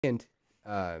And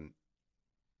um,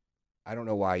 I don't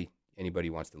know why anybody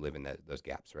wants to live in those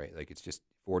gaps, right? Like it's just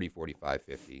 40, 45,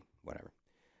 50, whatever.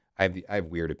 I have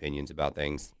weird opinions about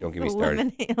things. Don't It's get me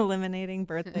started. eliminating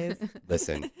birthdays.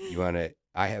 Listen, you want to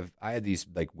I have these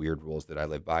like weird rules that I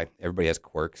live by. Everybody has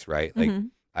quirks, right? Like Hmm.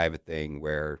 I have a thing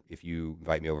where if you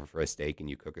invite me over for a steak and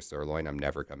you cook a sirloin, I'm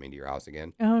never coming to your house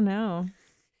again. Oh no.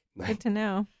 Good Like to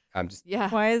know. I'm just Yeah.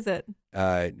 Why is it?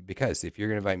 because if you're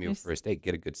gonna invite me You're over for a steak,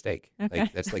 get a good steak. okay.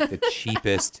 Like that's like the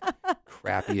cheapest,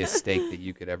 crappiest steak that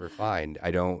you could ever find.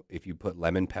 I don't. If you put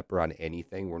lemon pepper on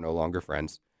anything, we're no longer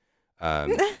friends.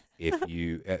 If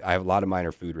you, I have a lot of mine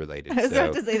are food related. I was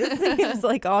about So to say this seems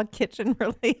like all kitchen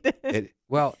related.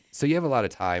 so you have a lot of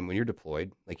time when you're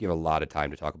deployed. Like you have a lot of time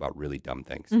to talk about really dumb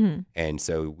things. Hmm. And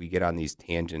so we get on these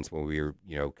tangents when we were,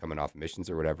 coming off missions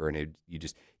or whatever, and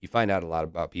you find out a lot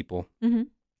about people. Hmm.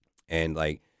 And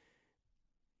like,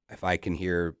 if I can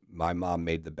hear my mom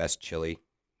made the best chili,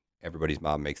 everybody's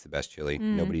mom makes the best chili.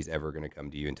 Mm. Nobody's ever going to come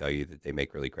to you and tell you that they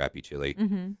make really crappy chili.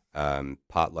 Hmm.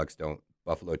 Potlucks don't,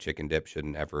 buffalo chicken dip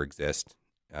shouldn't ever exist.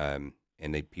 And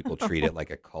people treat it like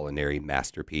a culinary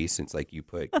masterpiece. It's like you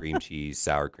put cream cheese,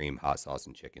 sour cream, hot sauce,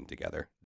 and chicken together.